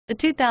The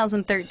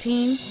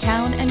 2013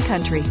 Town &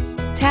 Country.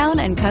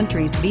 Town &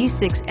 Country's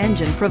V6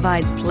 engine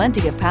provides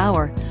plenty of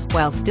power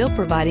while still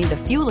providing the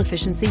fuel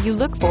efficiency you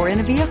look for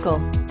in a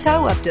vehicle.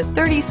 Tow up to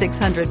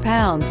 3,600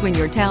 pounds when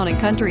your Town &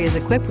 Country is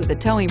equipped with a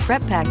towing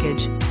prep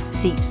package.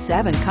 Seat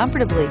 7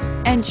 comfortably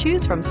and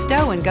choose from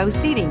stow and go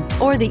seating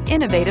or the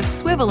innovative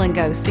swivel and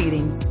go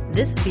seating.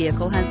 This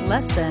vehicle has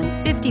less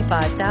than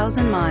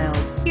 55,000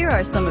 miles. Here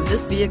are some of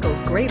this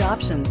vehicle's great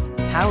options: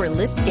 power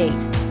lift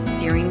gate,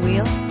 steering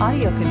wheel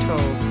audio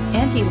controls,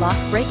 anti-lock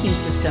braking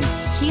system,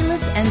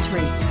 keyless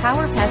entry,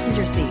 power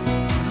passenger seat,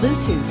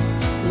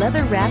 Bluetooth,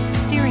 leather-wrapped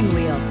steering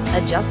wheel,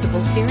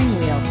 adjustable steering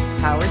wheel,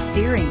 power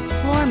steering,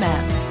 floor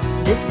mats.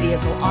 This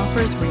vehicle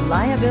offers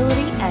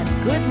reliability and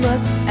good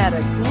looks at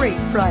a great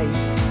price.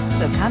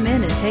 So come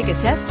in and take a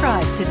test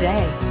drive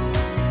today.